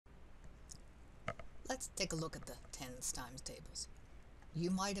Let's take a look at the tens times tables. You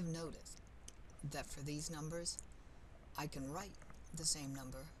might have noticed that for these numbers, I can write the same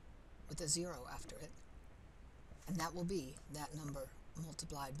number with a 0 after it, and that will be that number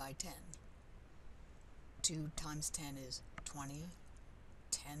multiplied by 10. 2 times 10 is 20.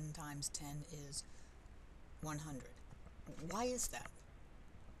 10 times 10 is 100. Why is that?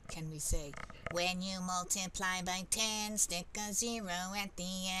 Can we say, when you multiply by 10, stick a 0 at the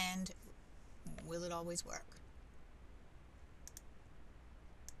end? Will it always work?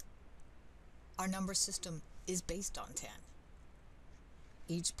 Our number system is based on 10.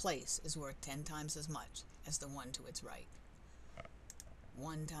 Each place is worth 10 times as much as the one to its right.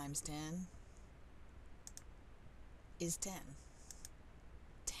 1 times 10 is 10.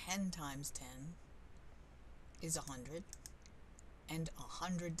 10 times 10 is 100. And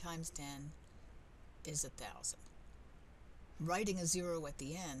 100 times 10 is 1,000. Writing a 0 at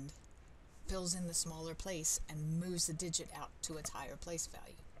the end fills in the smaller place and moves the digit out to its higher place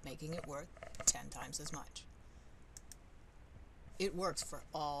value, making it worth 10 times as much. It works for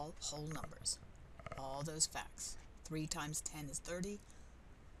all whole numbers, all those facts. 3 times 10 is 30.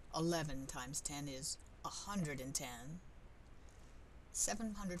 11 times 10 is 110.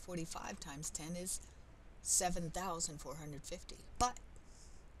 745 times 10 is 7,450. But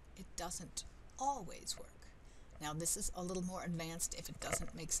it doesn't always work. Now this is a little more advanced. If it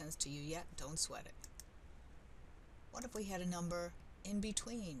doesn't make sense to you yet, don't sweat it. What if we had a number in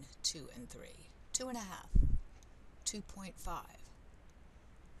between 2 and 3? 2.5. 2.5.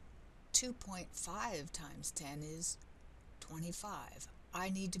 2.5 times 10 is 25. I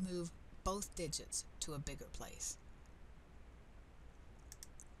need to move both digits to a bigger place.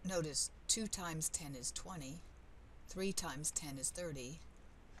 Notice 2 times 10 is 20. 3 times 10 is 30.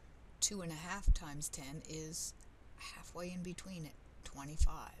 2.5 times 10 is halfway in between it,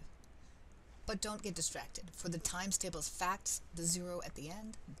 25. But don't get distracted. For the times table's facts, the 0 at the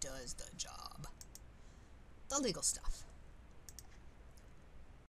end does the job. The legal stuff.